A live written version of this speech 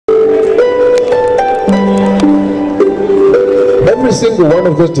every single one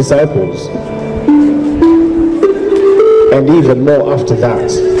of those disciples, and even more after that,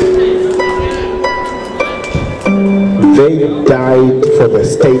 they died for the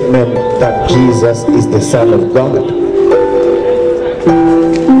statement that Jesus is the Son of God.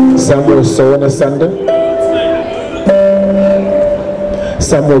 Some were sawn asunder,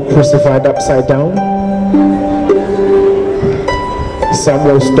 some were crucified upside down, some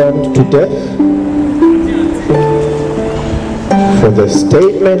were stoned to death for the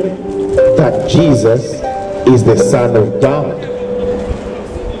statement that Jesus is the Son of God.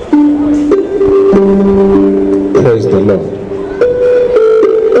 Praise the Lord.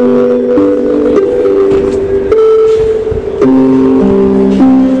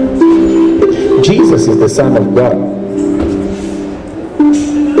 Jesus is the Son of God.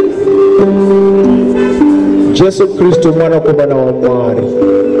 Jesu Kristo mwana kubana wa mwari.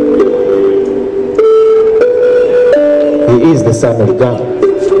 He is the Son of God.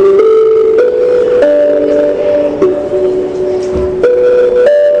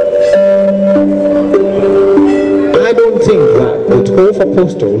 I don't think that the 12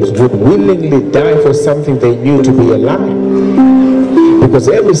 apostles would willingly die for something they knew to be a lie, because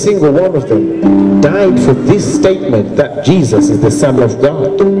every single one of them died for this statement that Jesus is the Son of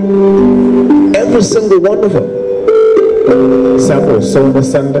God. Every single one of them. Some were sawn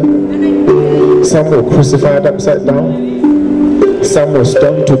asunder, some were crucified upside down, some were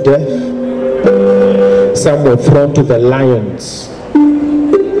stoned to death, some were thrown to the lions.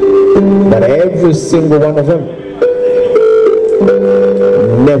 But every single one of them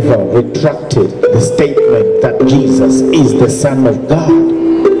never retracted the statement that Jesus is the Son of God.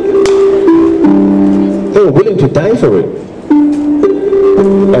 They were willing to die for it,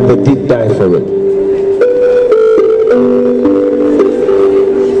 and they did die for it.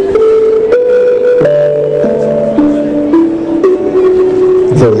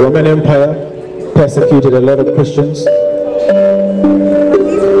 The Roman Empire persecuted a lot of Christians. They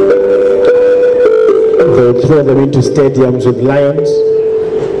would throw them into stadiums with lions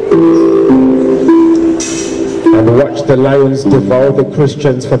and watch the lions devour the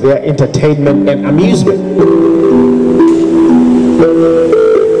Christians for their entertainment and amusement.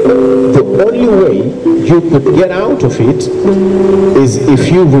 The only way you could get out of it is if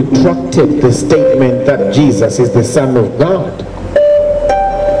you retracted the statement that Jesus is the Son of God.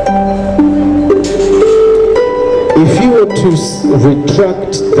 If you were to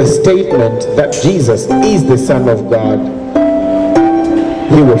retract the statement that Jesus is the Son of God,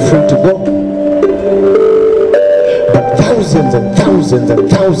 you were free to go. But thousands and thousands and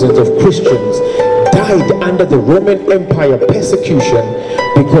thousands of Christians died under the Roman Empire persecution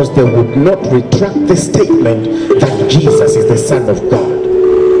because they would not retract the statement that Jesus is the Son of God.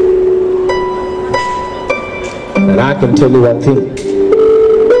 And I can tell you one thing.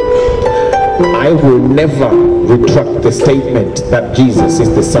 I will never retract the statement that Jesus is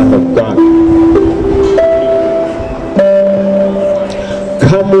the Son of God.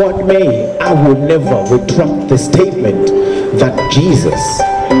 Come what may, I will never retract the statement that Jesus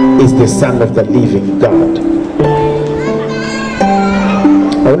is the Son of the living God.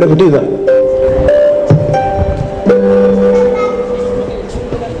 I will never do that.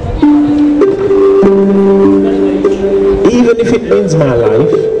 Even if it means my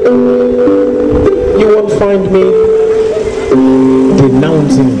life, you won't find me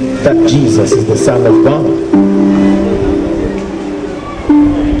denouncing that Jesus is the Son of God.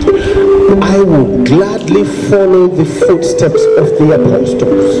 I will gladly follow the footsteps of the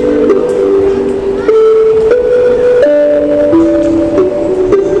apostles.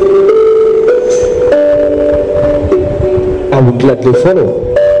 I will gladly follow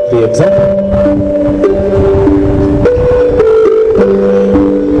the example.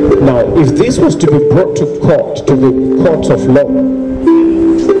 Now, if this was to be brought to court, to the courts of law,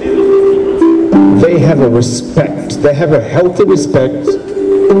 they have a respect, they have a healthy respect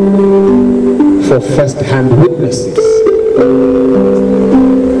for first-hand witnesses.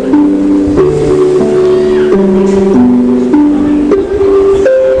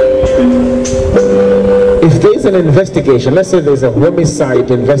 If there's an investigation, let's say there's a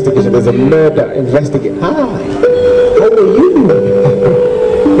homicide investigation, there's a murder investigation. Hi, how are you doing?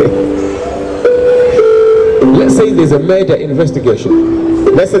 Let's say there's a murder investigation.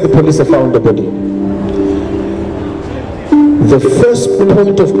 Let's say the police have found the body. The first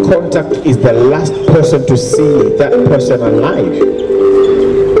point of contact is the last person to see that person alive.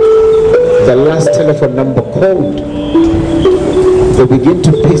 The last telephone number called. They begin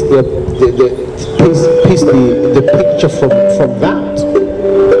to piece the picture from that.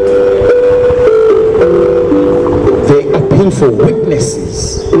 They appeal for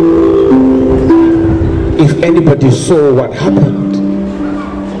witnesses. If anybody saw what happened,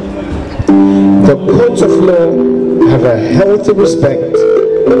 the courts of law have a healthy respect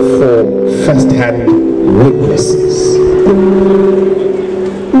for first-hand witnesses.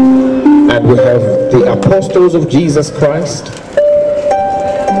 And we have the apostles of Jesus Christ.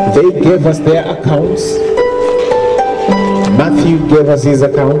 They gave us their accounts. Matthew gave us his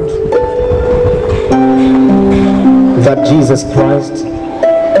account that Jesus Christ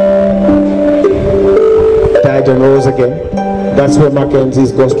died and rose again. That's where Mark ends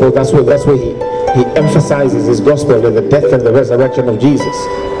his gospel. That's where he emphasizes his gospel in the death and the resurrection of Jesus.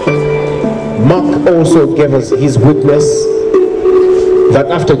 Mark also gave us his witness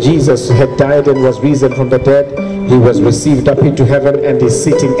that after Jesus had died and was risen from the dead, he was received up into heaven and is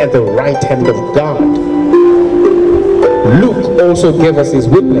sitting at the right hand of God. Luke also gave us his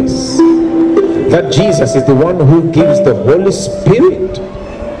witness that Jesus is the one who gives the Holy Spirit.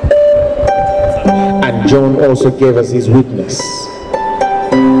 And John also gave us his witness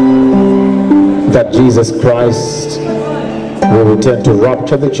that Jesus Christ will return to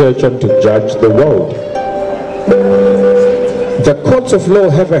rapture the church and to judge the world. The courts of law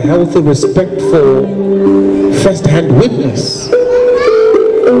have a healthy respect for first-hand witness.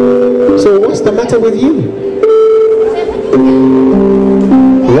 So what's the matter with you?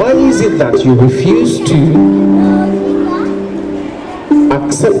 Why is it that you refuse to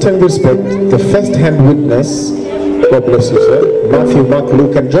accept and respect the first-hand witness? God bless you, sir. Matthew, Mark,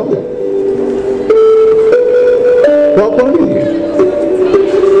 Luke, and John. What about you?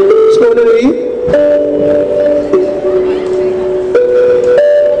 What's going on with you?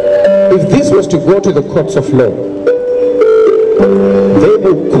 If this was to go to the courts of law, they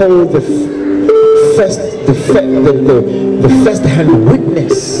will call the first-hand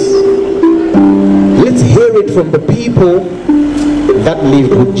witness. Let's hear it from the people that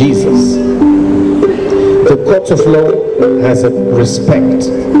lived with Jesus. The courts of law has a respect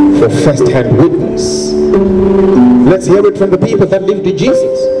for first-hand witness. Let's hear it from the people that lived with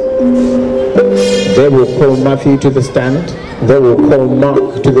Jesus. They will call Matthew to the stand. They will call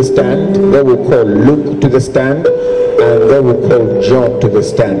Mark to the stand. They will call Luke to the stand. And they will call John to the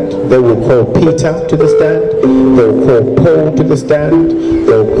stand. They will call Peter to the stand. They will call Paul to the stand.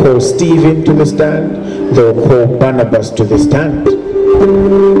 They will call Stephen to the stand. They will call Barnabas to the stand.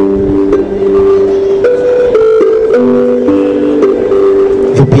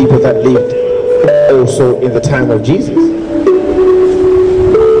 The people that lived also in the time of Jesus.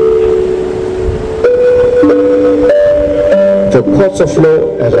 The courts of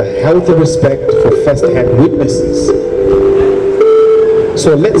law have a healthy respect for first-hand witnesses.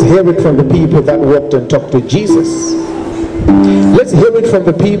 So let's hear it from the people that walked and talked to Jesus. Let's hear it from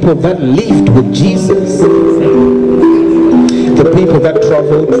the people that lived with Jesus. The people that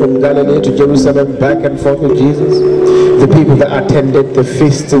traveled from Galilee to Jerusalem back and forth with Jesus. The people that attended the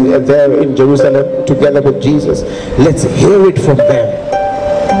feast there in Jerusalem together with Jesus. Let's hear it from them.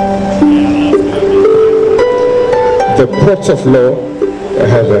 The courts of law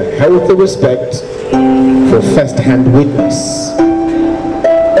have a healthy respect for first-hand witness.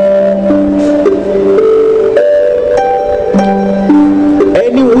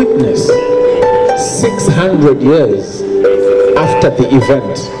 Any witness 600 years after the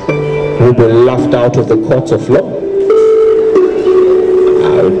event will be laughed out of the courts of law.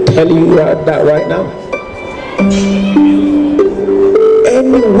 I'll tell you that right now.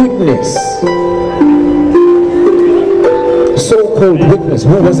 Any witness, so-called witness,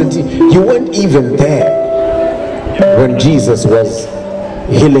 who was it? You weren't even there when Jesus was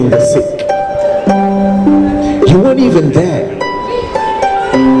healing the sick. You weren't even there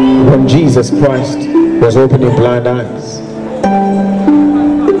when Jesus Christ was opening blind eyes.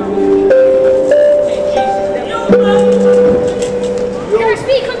 Can I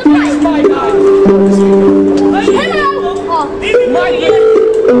speak on the mic? Hello!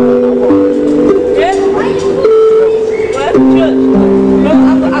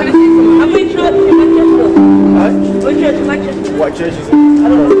 What church is it? I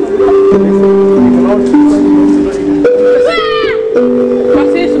don't know. Can I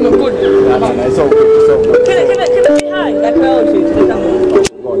say something good? No, it's all good. It's all good. Can I say hi? Like I always do to the camera.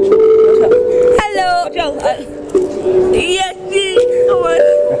 Go on, Hello! Yes, come on.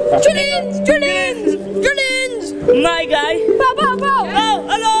 Drillings! My guy. Bow. Oh,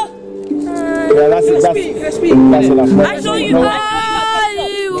 hello! yeah, that's it. That's Can I speak? the last one. I saw you.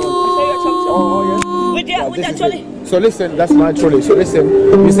 With that trolley. So listen, that's my trolley. So listen,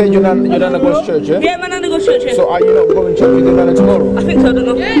 you said you're not going to church, yeah? Yeah, my nana goes to church. So are you not going to church with your nana tomorrow? I think so, I don't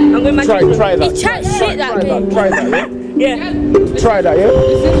know. I'm going to Try that. He chat shit that day. Try that, yeah? Yeah. Try that, yeah?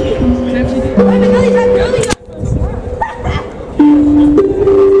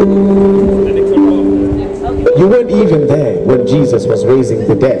 You weren't even there when Jesus was raising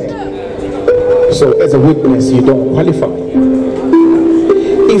the dead. So as a witness, you don't qualify.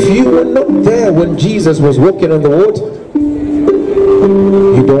 If you were not there when Jesus was walking on the water,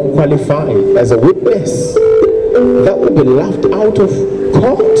 you don't qualify as a witness. That would be laughed out of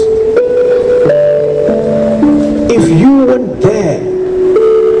court. If you weren't there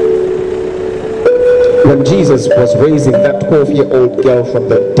when Jesus was raising that 12-year-old girl from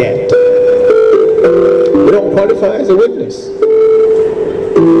the dead, you don't qualify as a witness.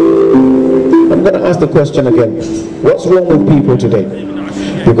 I'm going to ask the question again. What's wrong with people today?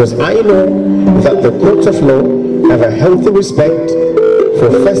 Because I know that the courts of law have a healthy respect for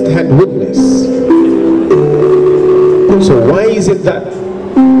first-hand witness. So why is it that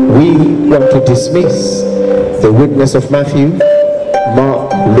we want to dismiss the witness of Matthew,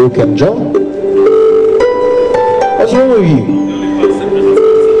 Mark, Luke, and John? What's wrong with you?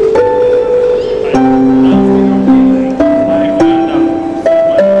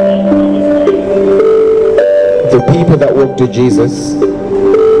 The people that walk to Jesus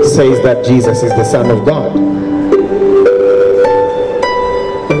says that Jesus is the Son of God.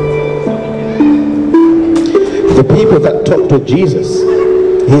 The people that talk to Jesus,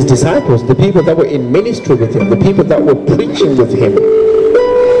 his disciples, the people that were in ministry with him, the people that were preaching with him,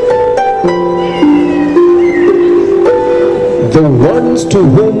 the ones to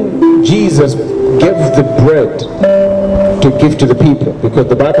whom Jesus gave the bread to give to the people, because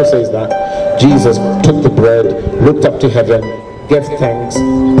the Bible says that Jesus took the bread, looked up to heaven, gave thanks,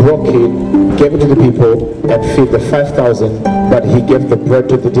 broke it, gave it to the people, and fed the 5,000, but he gave the bread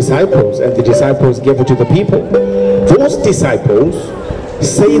to the disciples, and the disciples gave it to the people. Those disciples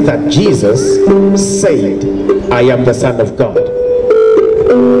say that Jesus said, I am the Son of God.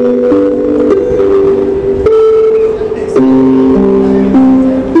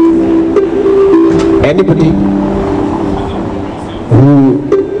 Anybody who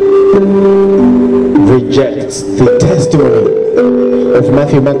rejects the testimony of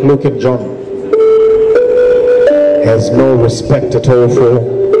Matthew, Mark, Luke, and John has no respect at all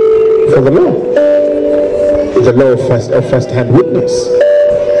for the law of first-hand witness.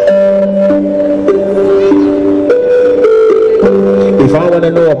 If I want to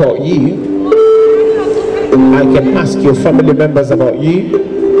know about you, I can ask your family members about you,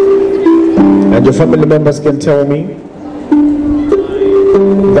 and your family members can tell me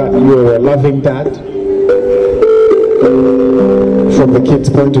that you're a loving dad from the kid's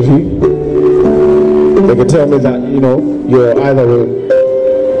point of view. They can tell me that, you know, you're either a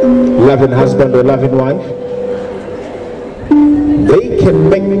loving husband or loving wife. They can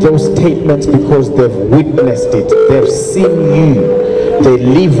make those statements because they've witnessed it. They've seen you. They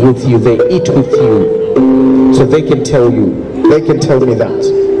live with you. They eat with you. So they can tell you. They can tell me that.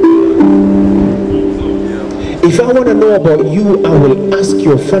 If I want to know about you, I will ask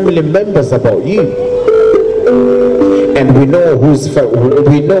your family members about you. And we know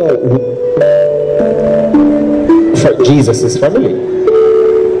Jesus' family.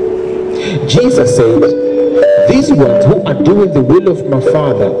 Jesus said, these ones who are doing the will of my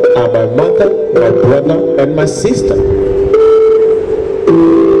Father are my mother, my brother, and my sister.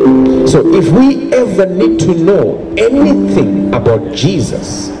 So if we ever need to know anything about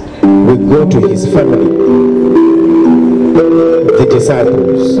Jesus, we go to his family, the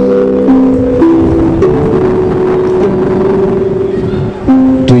disciples.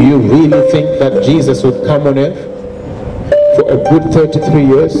 Do you really think that Jesus would come on earth for a good 33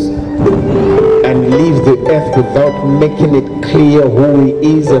 years and leave the earth without making it clear who he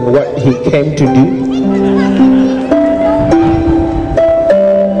is and what he came to do?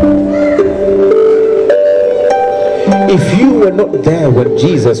 If you were not there when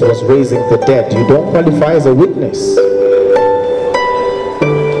Jesus was raising the dead, you don't qualify as a witness.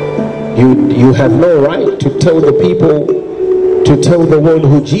 You have no right to tell the people, to tell the world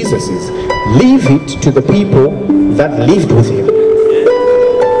who Jesus is. Leave it to the people that lived with him.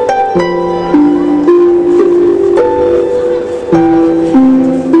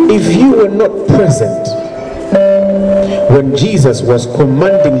 If you were not present when Jesus was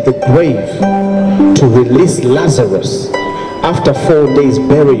commanding the grave to release Lazarus after 4 days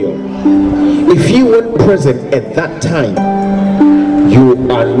burial, if you weren't present at that time, you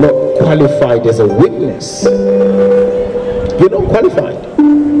are not qualified as a witness. You're not qualified.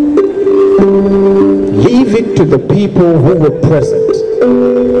 Leave it to the people who were present.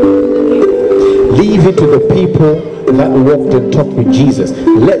 Leave it to the people that walked and talked with Jesus,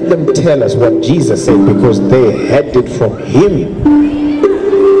 let them tell us what Jesus said, because they heard it from him.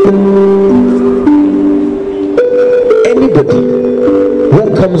 Anybody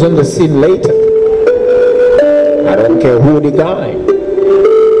who comes on the scene later, I don't care who the guy,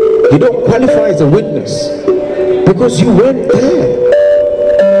 you don't qualify as a witness because you weren't there.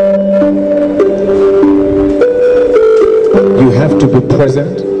 You have to be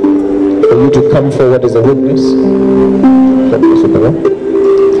present for you to come forward as a witness.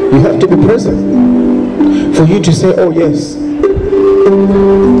 You have to be present for you to say, oh yes,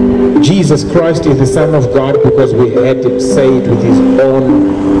 Jesus Christ is the Son of God, because we heard him say it with his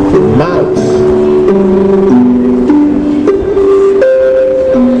own mouth.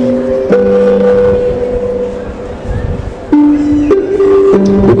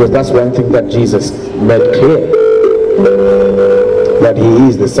 Because that's one thing that Jesus made clear, that he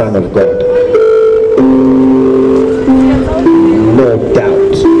is the Son of God. No doubt.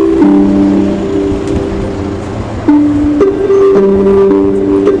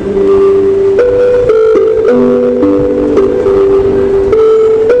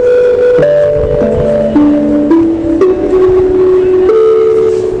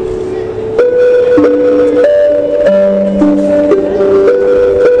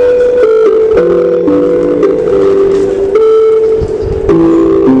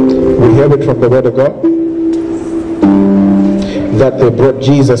 From the word of God that they brought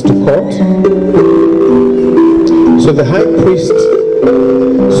Jesus to court. So the high priest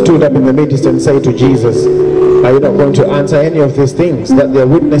stood up in the midst and said to Jesus, are you not going to answer any of these things that they're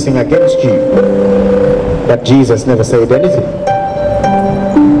witnessing against you? But Jesus never said anything.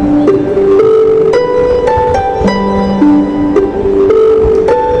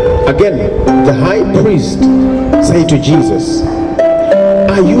 Again, the high priest said to Jesus,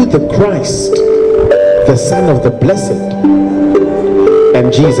 are you the Christ, the Son of the Blessed?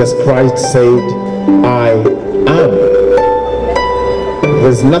 And Jesus Christ said, I am.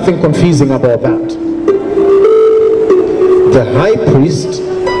 There's nothing confusing about that. The high priest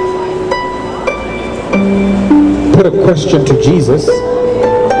put a question to Jesus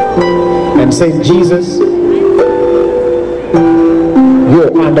and said, Jesus,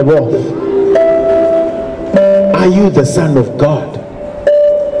 you're under oath. Are you the Son of God?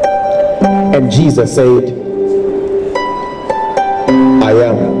 And Jesus said, I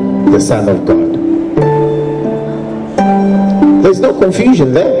am the Son of God. There's no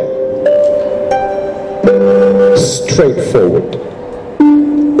confusion there. Straightforward.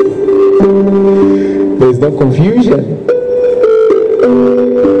 There's no confusion.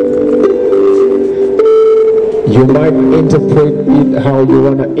 You might interpret it how you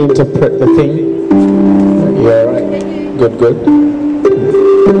want to interpret the thing. Yeah, right. Good, good.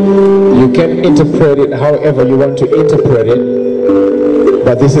 You can interpret it however you want to interpret it,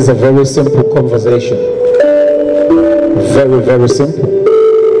 but this is a very simple conversation. Very, very simple.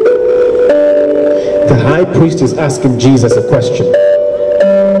 The high priest is asking Jesus a question.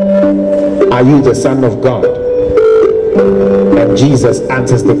 Are you the Son of God? And Jesus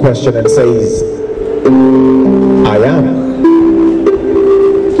answers the question and says, I am.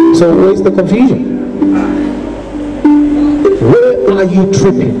 So where's the confusion? Where are you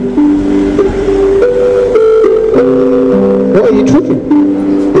tripping? Why are you tripping?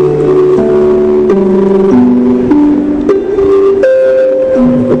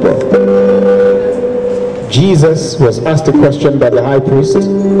 Jesus was asked a question by the high priest.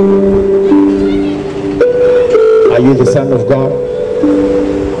 Are you the Son of God?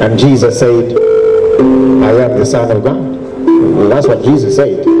 And Jesus said, I am the Son of God. Well, that's what Jesus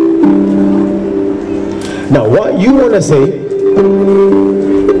said. Now what you want to say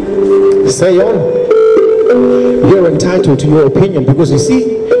on. You're entitled to your opinion, because you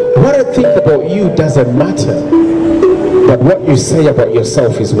see, what I think about you doesn't matter, but what you say about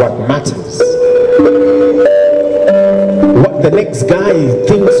yourself is what matters. What the next guy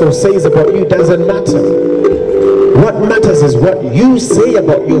thinks or says about you doesn't matter. What matters is what you say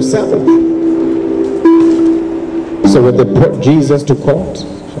about yourself. So when they brought Jesus to court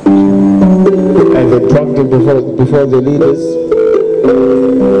and they dragged him before the leaders,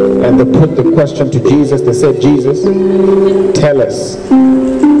 and they put the question to Jesus, they said, Jesus, tell us,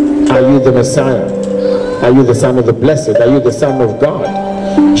 are you the Messiah? Are you the Son of the Blessed? Are you the Son of God?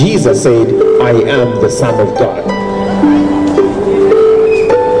 Jesus said, I am the Son of God.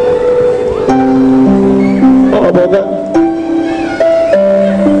 How about that?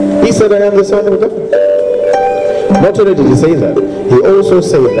 He said, I am the Son of God. Not only did he say that, he also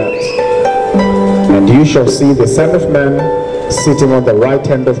said that, and you shall see the Son of Man sitting on the right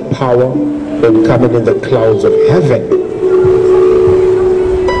hand of power and coming in the clouds of heaven.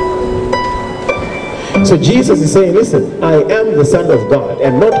 So Jesus is saying, listen, I am the Son of God,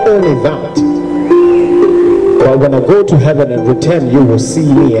 and not only that, but when I go to heaven and return, you will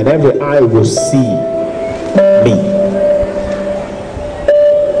see me, and every eye will see me.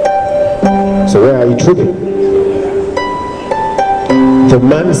 So where are you tripping? The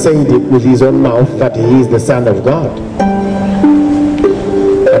man said it with his own mouth that he is the Son of God.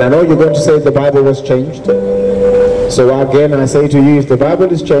 And I know you're going to say the Bible was changed. So again, I say to you, if the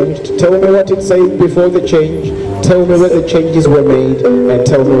Bible is changed, tell me what it says before the change, tell me where the changes were made, and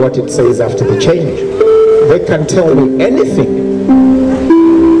tell me what it says after the change. They can tell me anything,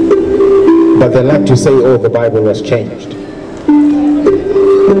 but they like to say, oh, the Bible was changed.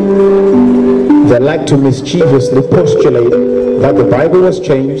 They like to mischievously postulate that the Bible was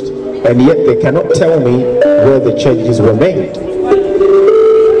changed, and yet they cannot tell me where the changes were made.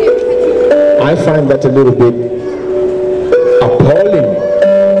 I find that a little bit appalling.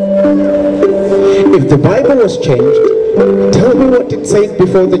 If the Bible was changed, tell me what it said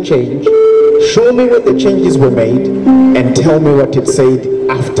before the change, show me where the changes were made, and tell me what it said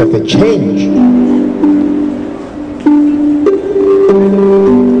after the change.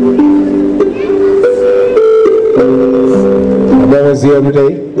 I'm always here every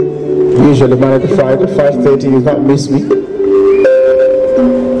day, usually Monday to Friday, 5:30, you can't miss me.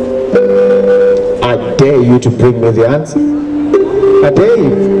 I dare you to bring me the answer. I dare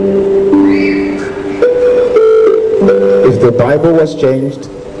you. If the Bible was changed,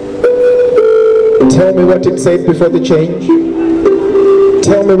 tell me what it said before the change.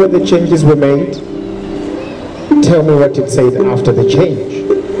 Tell me where the changes were made. Tell me what it said after the change.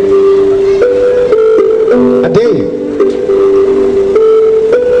 I dare you.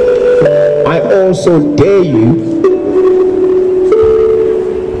 I also dare you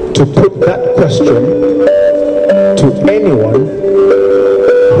to put that question to anyone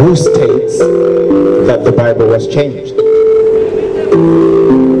who states that the Bible was changed.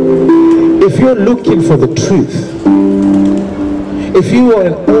 If you're looking for the truth, if you are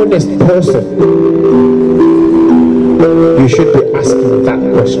an honest person, you should be asking that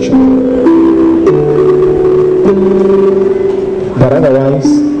question. But otherwise,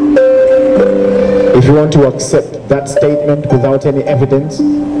 if you want to accept that statement without any evidence,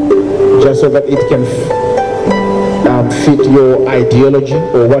 just so that it can fit your ideology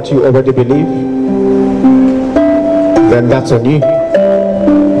or what you already believe, then that's on you.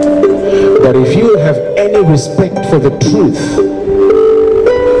 But if you have any respect for the truth,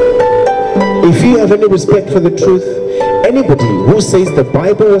 if you have any respect for the truth, anybody who says the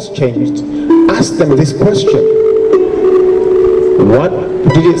Bible was changed, ask them this question. What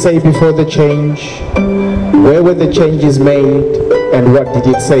did it say before the change? Where were the changes made? And what did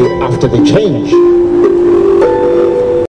it say after the change?